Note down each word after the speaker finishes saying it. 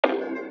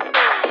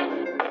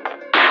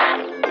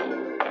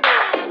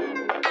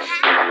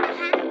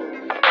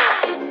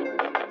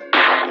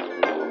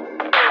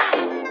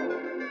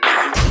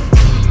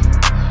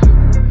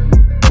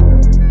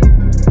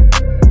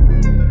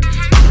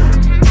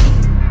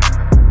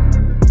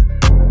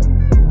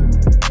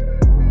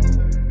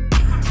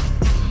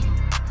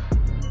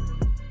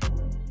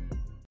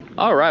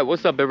All right,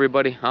 what's up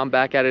everybody? I'm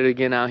back at it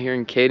again out here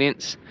in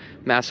Cadence,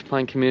 master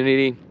plan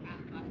community.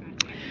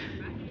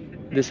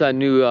 This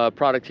new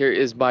product here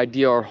is by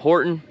DR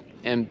Horton,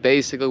 and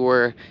basically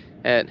we're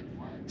at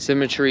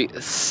Symmetry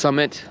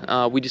Summit.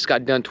 We just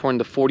got done touring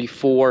the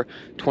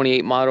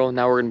 44-28 model.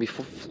 Now we're going to be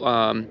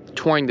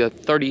touring the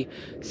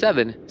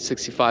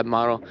 37-65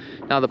 model.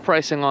 Now the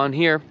pricing on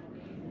here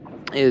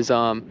is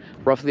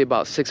roughly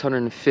about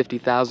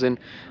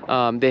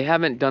 $650,000. They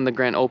haven't done the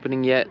grand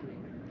opening yet.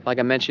 Like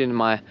I mentioned in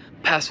my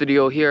past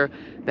video here,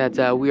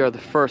 that we are the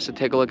first to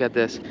take a look at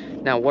this.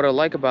 Now what I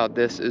like about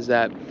this is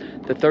that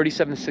the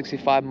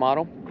 37-65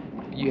 model,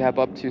 you have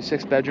up to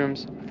 6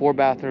 bedrooms, 4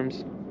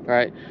 bathrooms,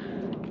 right?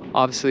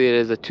 Obviously it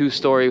is a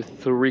 2-story,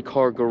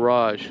 3-car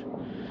garage.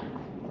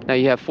 Now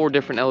you have 4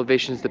 different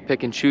elevations to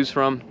pick and choose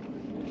from.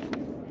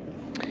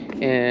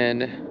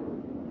 And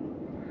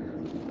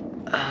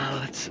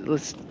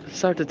let's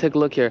start to take a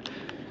look here.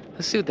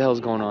 Let's see what the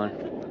hell's going on.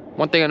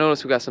 One thing I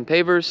noticed, we got some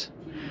pavers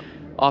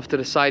off to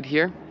the side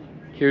here.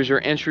 Here's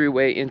your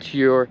entryway into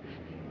your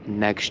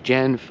next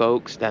gen,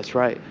 folks. That's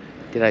right.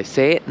 Did I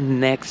say it?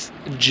 Next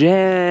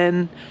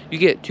gen. You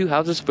get 2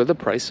 houses for the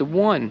price of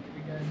 1.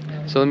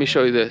 So let me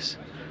show you this.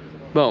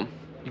 Boom.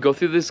 You go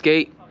through this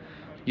gate.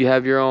 You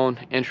have your own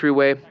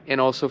entryway,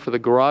 and also for the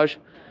garage.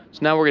 So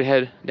now we're gonna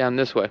head down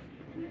this way.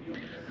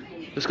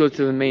 Let's go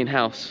to the main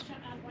house.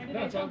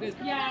 No, it's all good.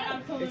 Yeah,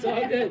 absolutely. It's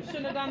all good.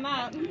 Should have done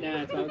that.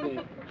 Nah, it's all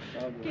good.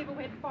 It's all good. Gave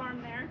away the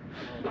farm there.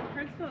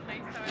 Hers felt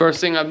nice though.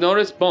 First thing I've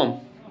noticed, boom.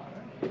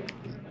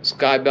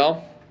 Sky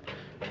bell.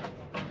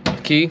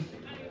 Key.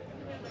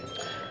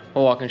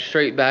 We're walking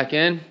straight back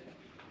in.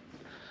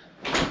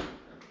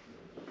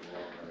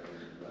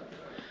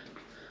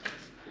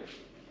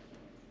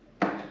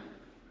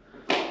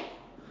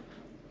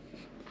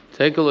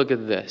 Take a look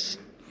at this.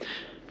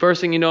 First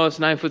thing you notice,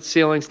 9-foot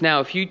ceilings. Now,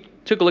 if you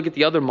took a look at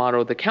the other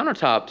model, the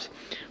countertops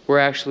were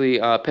actually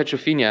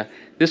Petrofina.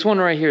 This one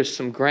right here is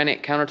some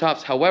granite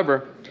countertops.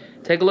 However,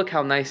 take a look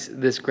how nice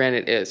this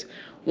granite is.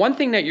 One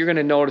thing that you're going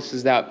to notice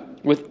is that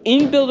with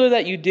any builder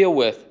that you deal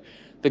with,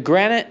 the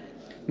granite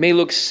may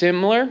look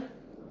similar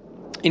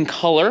in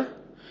color,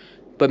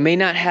 but may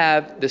not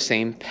have the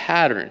same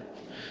pattern.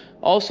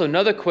 Also,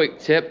 another quick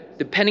tip,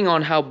 depending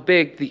on how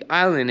big the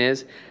island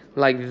is,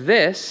 like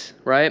this,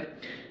 right?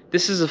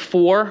 This is a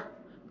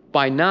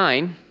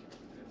 4x9.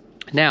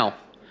 Now,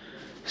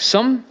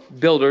 some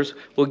builders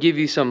will give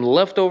you some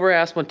leftover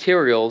ass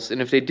materials,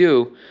 and if they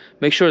do,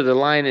 make sure the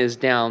line is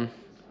down,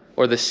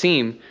 or the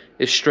seam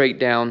is straight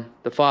down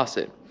the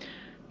faucet.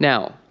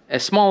 Now,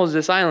 as small as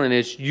this island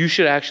is, you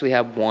should actually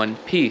have 1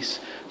 piece.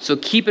 So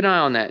keep an eye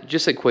on that.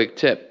 Just a quick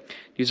tip.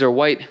 These are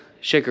white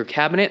shaker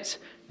cabinets.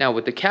 Now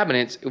with the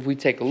cabinets, if we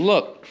take a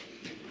look,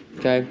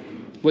 okay,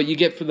 what you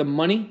get for the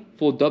money,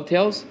 full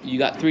dovetails, you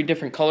got 3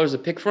 different colors to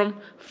pick from.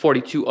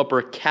 42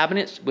 upper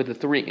cabinets with a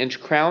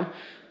 3-inch crown,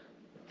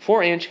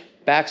 4-inch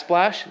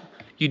backsplash.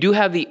 You do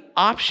have the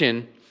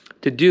option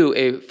to do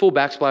a full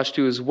backsplash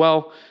too as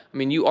well. I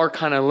mean, you are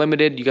kind of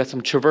limited. You got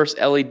some traverse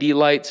LED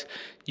lights.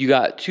 You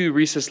got 2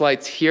 recessed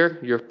lights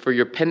here for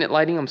your pendant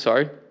lighting, I'm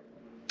sorry.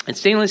 And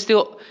stainless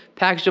steel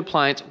packaged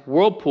appliance,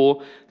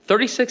 Whirlpool,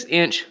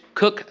 36-inch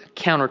cook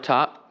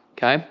countertop,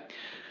 okay?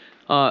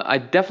 I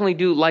definitely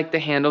do like the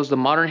handles, the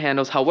modern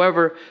handles.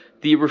 However,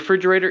 the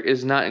refrigerator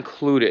is not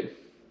included.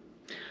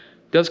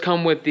 Does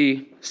come with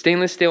the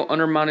stainless steel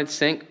undermounted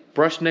sink,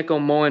 brushed nickel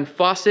Moen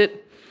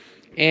faucet,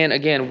 and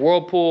again,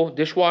 Whirlpool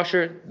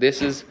dishwasher.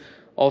 This is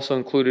also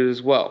included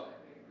as well.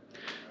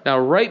 Now,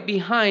 right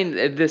behind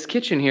this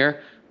kitchen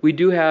here, we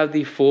do have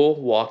the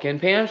full walk-in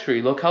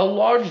pantry. Look how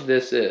large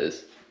this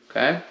is,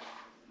 okay?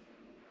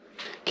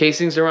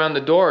 Casings around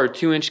the door are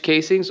 2-inch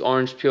casings,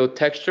 orange peel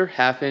texture,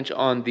 1/2-inch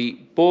on the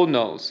bull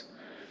nose.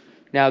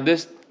 Now,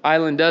 this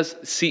island does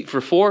seat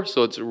for 4,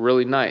 so it's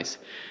really nice.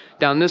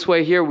 Down this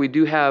way here, we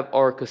do have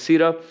our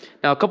casita.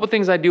 Now, a couple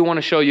things I do want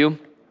to show you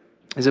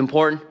is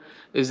important,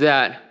 is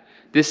that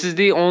this is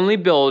the only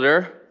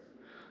builder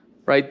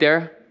right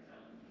there.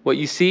 What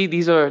you see,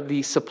 these are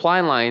the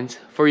supply lines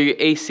for your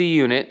AC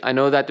unit. I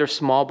know that they're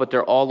small, but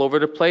they're all over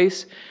the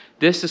place.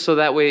 This is so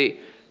that way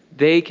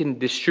they can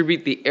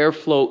distribute the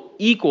airflow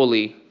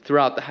equally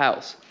throughout the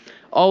house.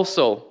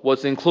 Also,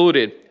 what's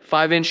included,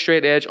 5-inch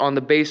straight edge on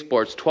the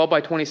baseboards,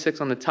 12x26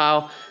 on the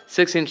tile,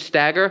 6-inch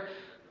stagger.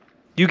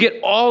 You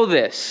get all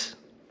this.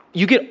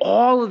 You get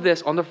all of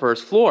this on the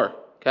first floor,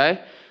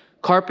 okay?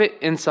 Carpet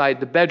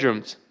inside the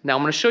bedrooms. Now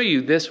I'm going to show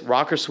you this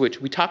rocker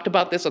switch. We talked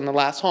about this on the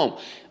last home.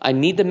 I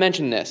need to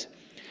mention this.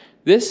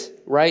 This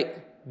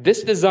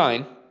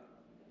design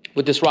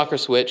with this rocker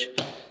switch,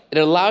 it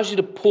allows you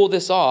to pull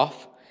this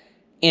off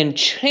and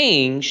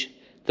change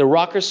the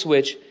rocker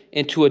switch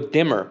into a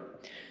dimmer.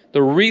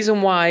 The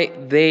reason why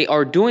they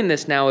are doing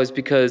this now is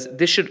because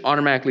this should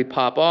automatically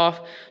pop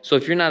off. So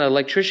if you're not an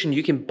electrician,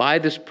 you can buy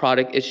this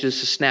product. It's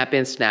just a snap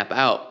in, snap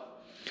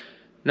out.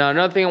 Now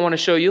another thing I want to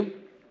show you,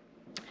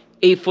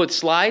 8-foot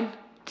slide.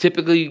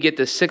 Typically you get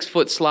the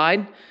 6-foot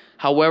slide.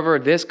 However,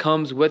 this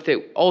comes with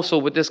it also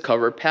with this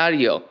covered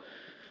patio.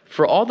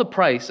 for all the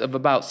price of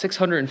about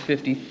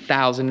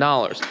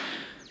 $650,000.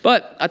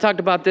 But I talked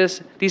about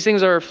this. These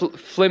things are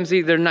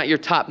flimsy. They're not your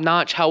top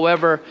notch.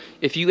 However,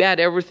 if you add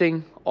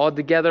everything all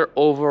together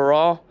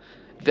overall,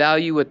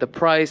 value with the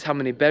price, how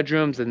many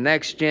bedrooms, the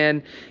next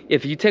gen.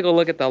 If you take a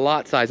look at the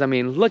lot size, I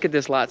mean, look at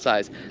this lot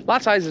size.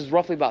 Lot size is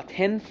roughly about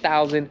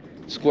 10,000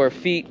 square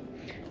feet.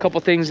 A couple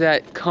things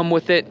that come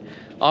with it.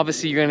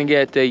 Obviously, you're gonna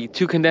get the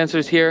 2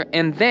 condensers here.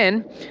 And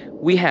then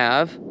we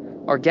have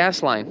our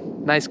gas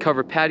line. Nice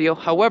covered patio.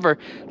 However,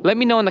 let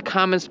me know in the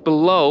comments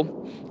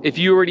below if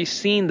you already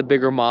seen the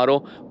bigger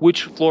model,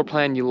 which floor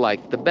plan you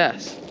like the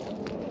best.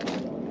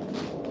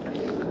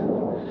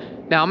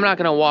 Now, I'm not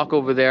gonna walk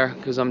over there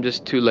because I'm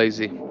just too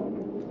lazy.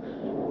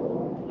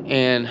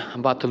 And I'm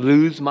about to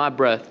lose my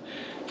breath.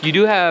 You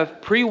do have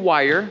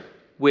pre-wire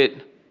with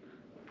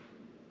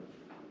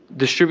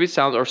distribute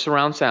sounds or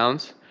surround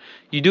sounds.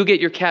 You do get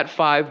your Cat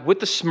 5 with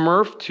the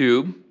Smurf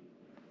tube,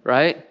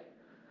 right?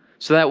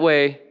 So that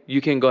way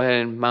you can go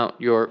ahead and mount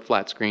your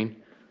flat screen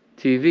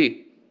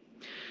TV.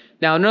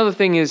 Now, another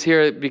thing is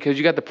here, because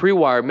you got the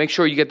pre-wire, make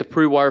sure you get the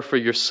pre-wire for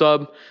your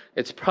sub.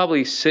 It's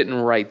probably sitting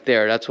right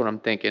there. That's what I'm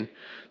thinking.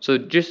 So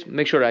just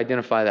make sure to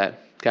identify that,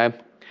 okay?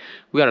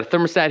 We got a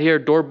thermostat here,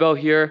 doorbell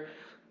here.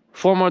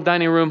 Formal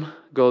dining room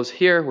goes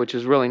here, which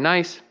is really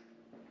nice.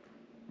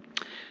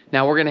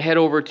 Now we're gonna head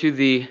over to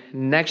the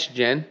next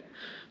gen.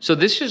 So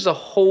this is a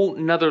whole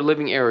nother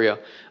living area.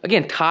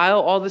 Again, tile,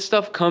 all this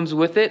stuff comes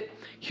with it.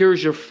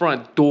 Here's your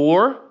front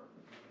door.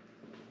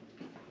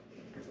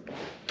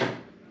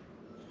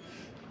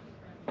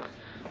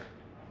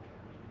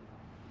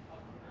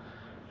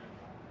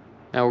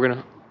 Now we're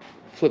gonna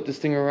flip this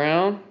thing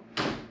around.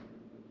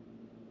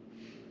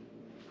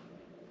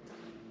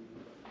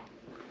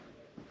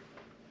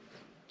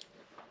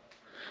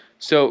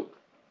 So,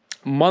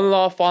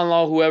 mother-in-law,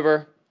 father-in-law,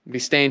 whoever, be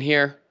staying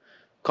here.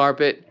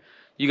 Carpet.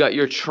 You got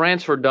your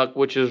transfer duct,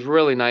 which is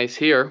really nice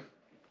here.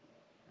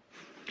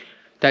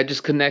 That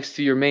just connects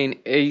to your main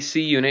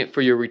AC unit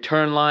for your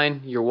return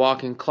line, your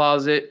walk-in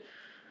closet.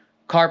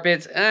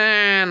 Carpets,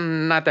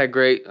 not that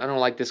great. I don't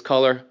like this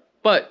color,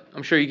 but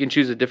I'm sure you can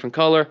choose a different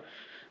color.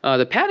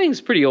 The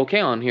padding's pretty okay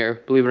on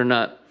here, believe it or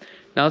not.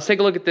 Now let's take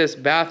a look at this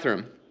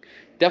bathroom.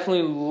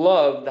 Definitely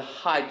love the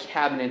high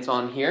cabinets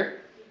on here.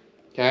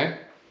 Okay.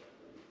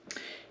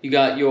 You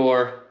got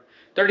your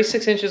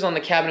 36 inches on the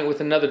cabinet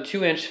with another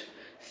 2-inch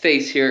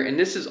face here, and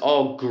this is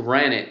all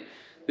granite.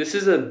 This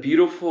is a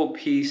beautiful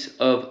piece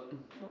of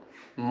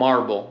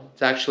marble.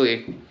 It's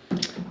actually,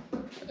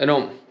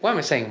 why am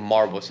I saying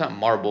marble? It's not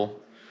marble.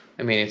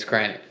 I mean, it's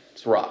granite.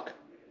 It's rock.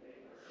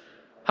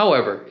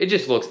 However, it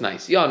just looks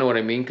nice. Y'all know what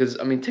I mean, because,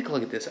 I mean, take a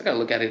look at this. I gotta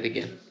look at it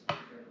again.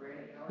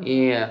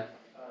 Yeah.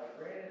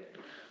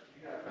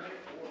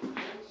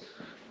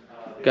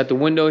 Got the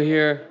window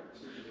here.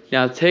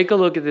 Now take a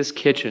look at this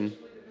kitchen.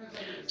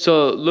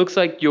 So it looks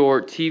like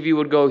your TV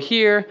would go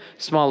here,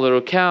 small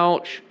little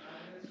couch.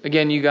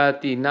 Again, you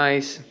got the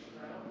nice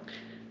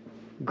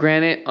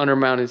granite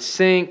undermounted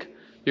sink.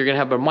 You're gonna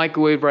have a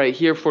microwave right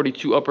here,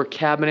 42 upper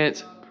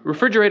cabinets.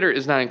 Refrigerator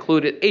is not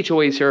included.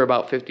 HOAs here are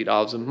about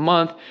 $50 a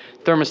month.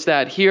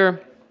 Thermostat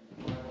here.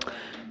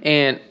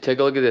 And take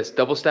a look at this,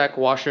 double stack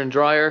washer and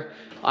dryer.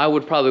 I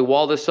would probably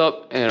wall this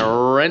up and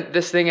rent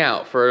this thing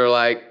out for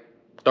like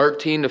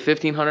 $1,300 to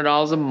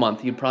 $1,500 a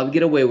month. You'd probably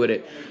get away with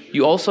it.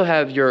 You also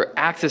have your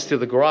access to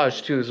the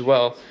garage too as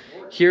well.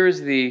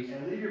 Here's the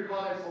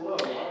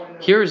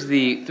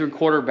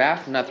 3/4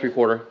 bath, not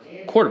 3/4,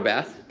 quarter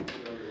bath.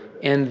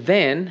 And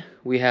then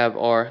we have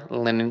our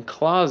linen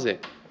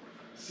closet.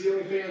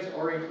 Ceiling fans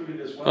are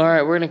included as well. All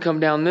right, we're gonna come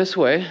down this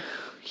way.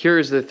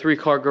 Here's the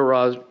 3-car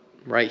garage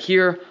right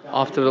here.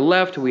 Off to the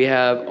left, we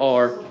have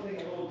our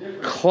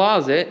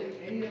closet.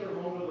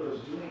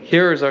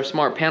 Here is our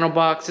smart panel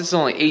box. This is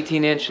only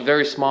 18-inch,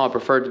 very small. I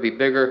prefer it to be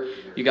bigger.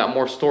 You got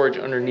more storage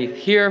underneath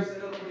here.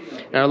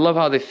 And I love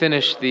how they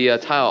finished the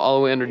tile all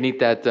the way underneath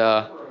that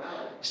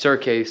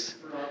staircase.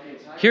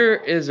 Here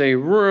is a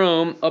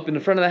room up in the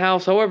front of the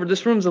house. However,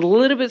 this room's a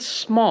little bit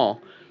small.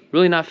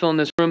 Really not filling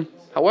this room.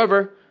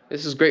 However,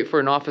 this is great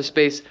for an office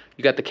space.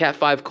 You got the Cat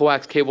 5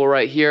 coax cable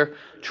right here.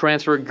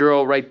 Transfer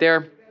grill right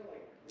there.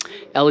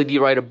 LED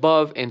right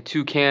above and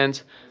 2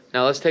 cans.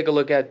 Now let's take a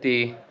look at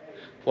the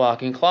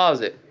walk-in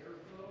closet.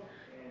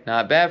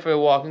 Not bad for a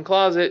walk-in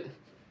closet.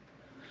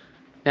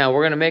 Now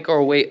we're gonna make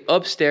our way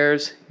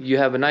upstairs. You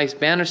have a nice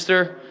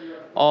banister,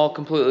 all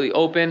completely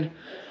open.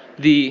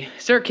 The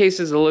staircase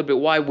is a little bit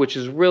wide, which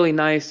is really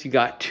nice. You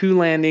got 2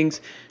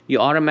 landings. You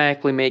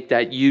automatically make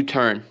that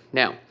U-turn.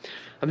 Now,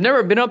 I've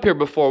never been up here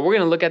before. We're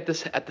gonna look at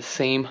this at the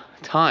same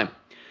time.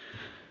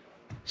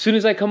 As soon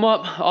as I come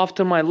up, off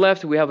to my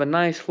left, we have a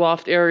nice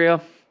loft area.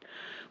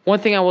 One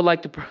thing I would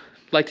like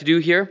to do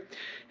here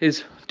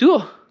is do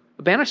a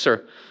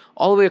banister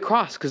all the way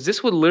across, because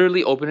this would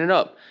literally open it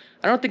up.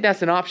 I don't think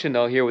that's an option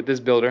though here with this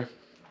builder.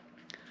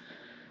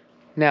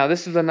 Now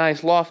this is a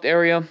nice loft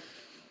area,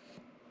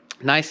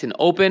 nice and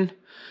open,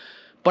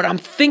 but I'm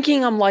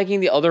thinking I'm liking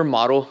the other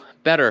model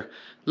better.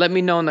 Let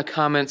me know in the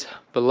comments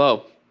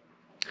below.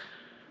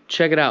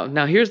 check it out.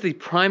 Now here's the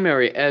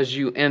primary as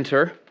you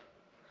enter.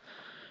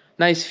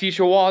 Nice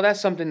feature wall.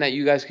 That's something that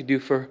you guys could do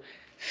for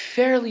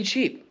fairly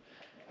cheap.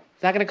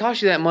 It's not going to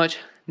cost you that much.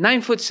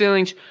 9-foot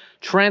ceilings,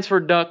 transfer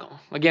duct.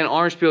 Again,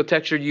 orange peel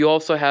textured. You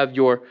also have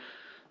your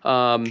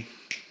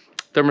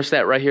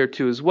thermostat right here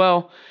too as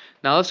well.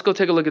 Now let's go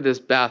take a look at this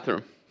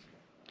bathroom.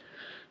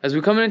 As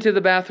we come into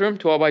the bathroom,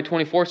 12 by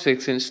 24,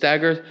 6-inch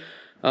staggered,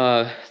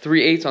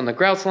 3/8 on the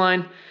grouts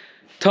line.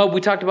 Tub,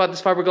 we talked about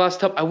this fiberglass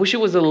tub. I wish it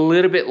was a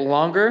little bit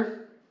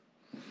longer,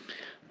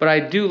 but I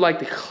do like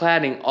the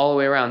cladding all the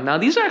way around. Now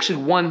these are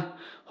actually one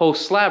whole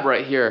slab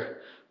right here,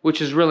 which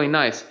is really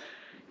nice.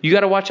 You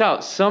got to watch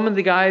out. Some of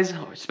the guys,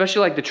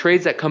 especially like the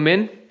trades that come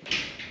in,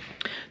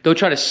 they'll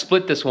try to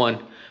split this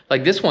one.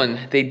 Like this one,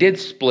 they did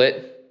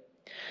split,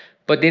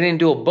 but they didn't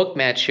do a book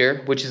match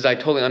here, which is I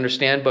totally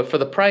understand. But for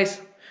the price,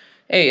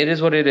 hey, it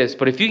is what it is.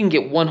 But if you can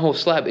get one whole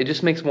slab, it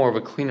just makes more of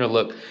a cleaner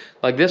look.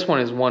 Like this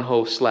one is one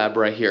whole slab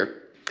right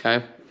here,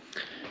 okay?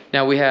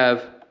 Now we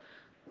have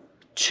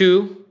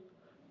two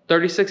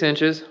 36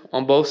 inches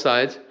on both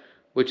sides,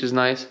 which is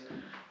nice.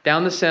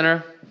 Down the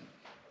center,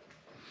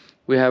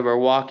 we have our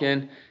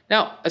walk-in.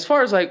 Now, as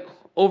far as like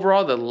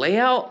overall the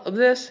layout of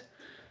this,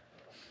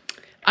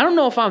 I don't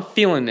know if I'm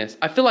feeling this.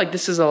 I feel like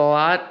this is a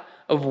lot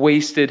of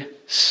wasted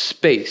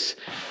space.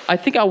 I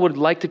think I would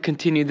like to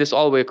continue this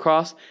all the way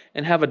across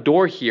and have a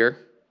door here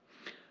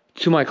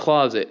to my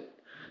closet,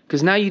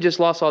 because now you just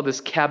lost all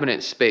this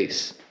cabinet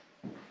space.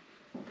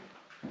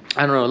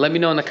 I don't know. Let me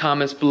know in the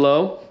comments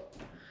below.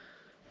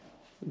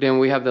 Then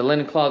we have the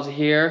linen closet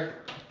here.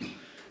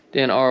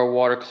 Then our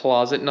water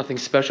closet. Nothing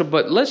special.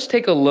 But let's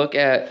take a look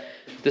at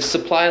the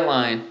supply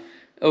line.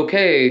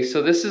 Okay,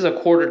 so this is a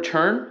quarter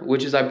turn,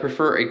 which is I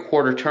prefer a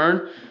quarter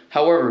turn.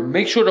 However,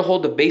 make sure to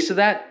hold the base of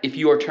that if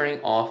you are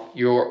turning off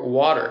your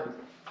water.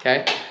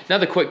 Okay.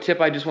 Another quick tip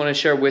I just want to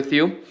share with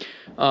you.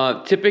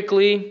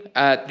 Typically,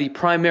 at the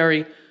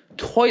primary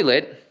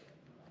toilet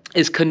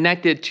is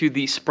connected to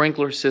the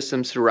sprinkler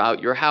systems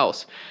throughout your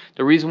house.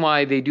 The reason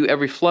why they do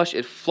every flush,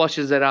 it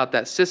flushes it out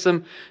that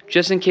system,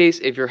 just in case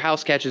if your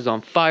house catches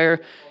on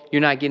fire,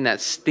 you're not getting that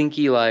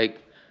stinky, like,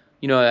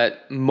 you know,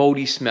 that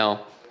moldy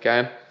smell,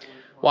 okay?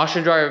 Washer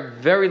and dryer,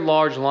 very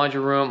large laundry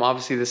room.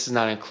 Obviously, this is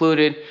not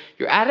included.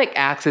 Your attic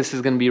access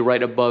is going to be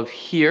right above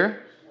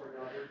here.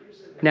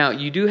 Now,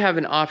 you do have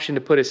an option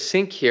to put a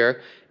sink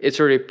here. It's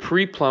already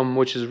pre-plumbed,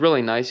 which is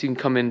really nice. You can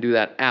come in and do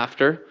that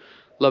after.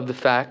 Love the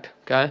fact,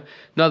 okay?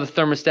 Another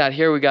thermostat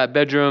here. We got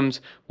bedrooms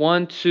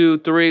 1, 2,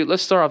 3.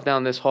 Let's start off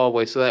down this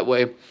hallway so that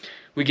way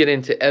we get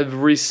into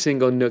every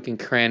single nook and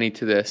cranny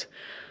to this.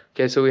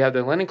 Okay, so we have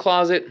the linen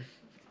closet.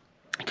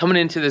 Coming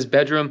into this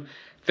bedroom,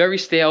 very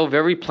stale,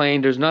 very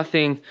plain. There's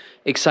nothing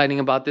exciting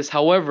about this.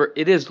 However,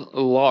 it is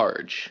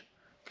large,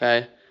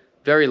 okay?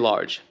 Very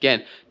large.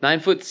 Again,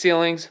 9-foot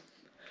ceilings.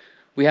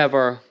 We have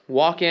our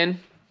walk-in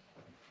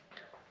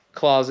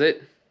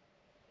closet.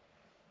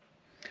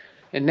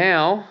 And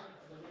now,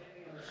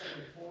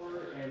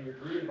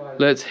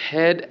 let's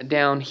head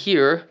down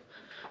here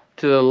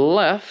to the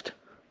left.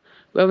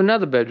 We have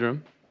another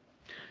bedroom.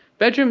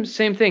 Bedroom,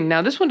 same thing.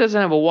 Now, this one doesn't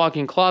have a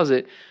walk-in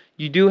closet.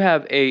 You do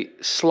have a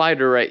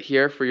slider right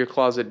here for your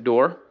closet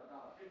door.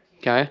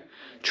 Okay.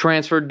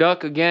 Transfer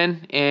duct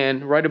again.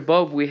 And right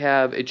above, we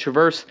have a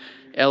Traverse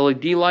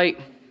LED light.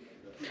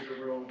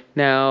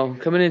 Now,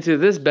 coming into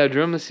this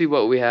bedroom, let's see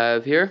what we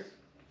have here.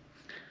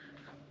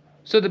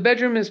 So the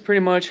bedroom is pretty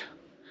much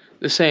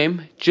the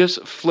same,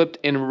 just flipped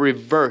in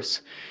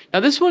reverse. Now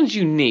this one's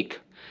unique.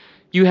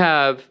 You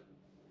have,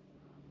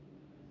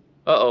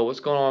 what's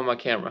going on with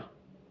my camera?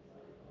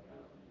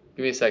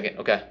 Give me a second.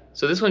 Okay,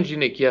 so this one's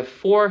unique. You have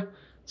 4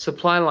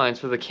 supply lines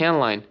for the can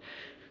line.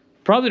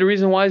 Probably the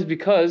reason why is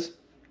because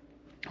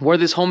where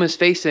this home is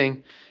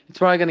facing, it's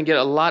probably going to get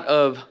a lot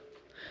of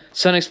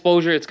sun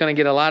exposure. It's going to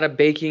get a lot of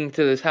baking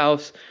to this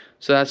house.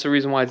 So that's the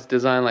reason why it's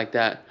designed like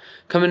that.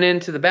 Coming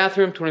into the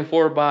bathroom,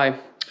 24 by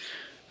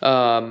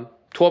 12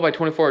 by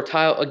 24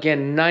 tile.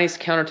 Again, nice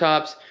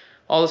countertops.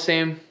 All the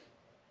same.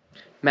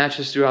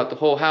 Matches throughout the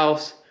whole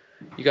house.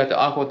 You got the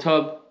Aqua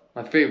tub.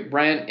 My favorite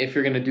brand if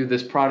you're going to do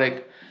this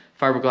product.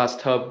 Fiberglass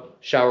tub,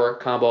 shower,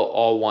 combo,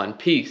 all one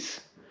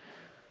piece.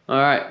 All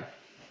right.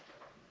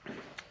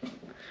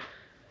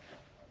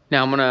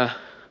 Now I'm going to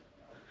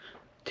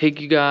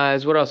take you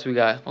guys, what else we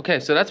got? Okay,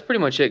 so that's pretty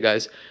much it,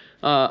 guys.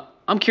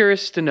 I'm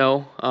curious to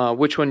know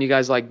which one you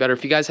guys like better.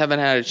 If you guys haven't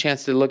had a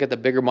chance to look at the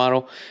bigger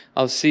model,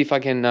 I'll see if I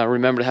can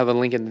remember to have a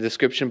link in the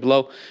description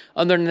below.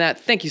 Other than that,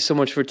 thank you so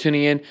much for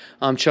tuning in.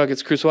 I'm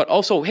Chakits, Krulsawat.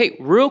 Also, hey,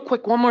 real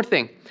quick, one more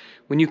thing.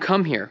 When you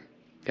come here,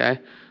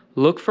 okay,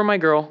 look for my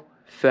girl,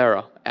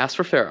 Farah. Ask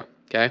for Farah,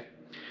 okay?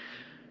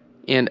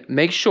 And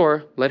make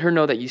sure, let her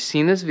know that you've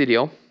seen this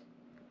video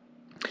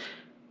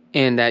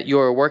and that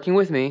you're working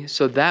with me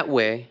so that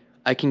way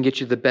I can get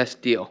you the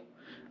best deal.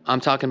 I'm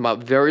talking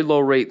about very low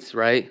rates,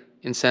 right?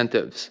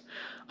 Incentives.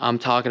 I'm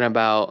talking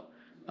about,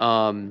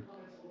 what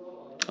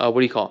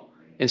do you call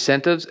it?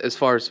 Incentives as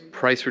far as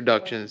price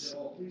reductions.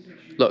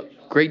 Look,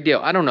 great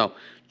deal. I don't know.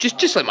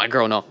 Just let my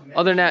girl know.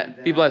 Other than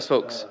that, be blessed,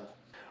 folks.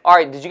 All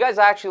right, did you guys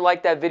actually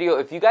like that video?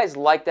 If you guys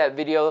like that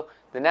video,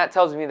 then that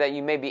tells me that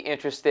you may be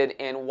interested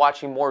in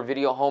watching more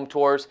video home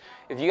tours.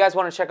 If you guys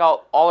want to check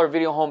out all our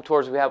video home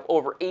tours, we have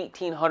over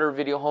 1,800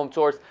 video home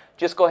tours.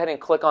 Just go ahead and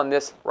click on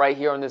this right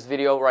here, on this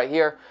video right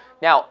here.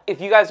 Now,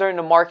 if you guys are in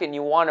the market and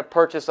you want to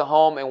purchase a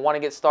home and want to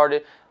get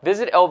started,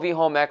 visit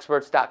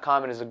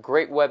lvhomeexperts.com. It is a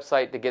great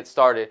website to get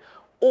started.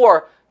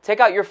 Or take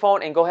out your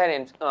phone and go ahead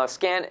and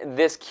scan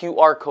this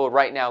QR code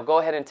right now. Go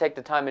ahead and take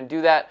the time and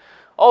do that.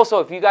 Also,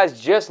 if you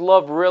guys just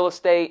love real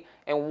estate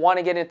and want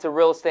to get into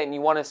real estate and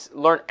you want to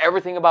learn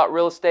everything about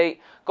real estate,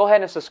 go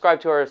ahead and subscribe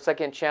to our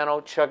second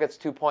channel, Chakits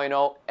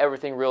 2.0,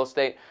 Everything Real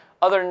Estate.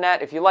 Other than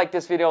that, if you like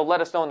this video,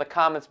 let us know in the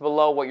comments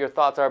below what your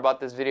thoughts are about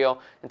this video.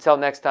 Until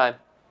next time,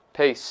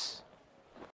 peace.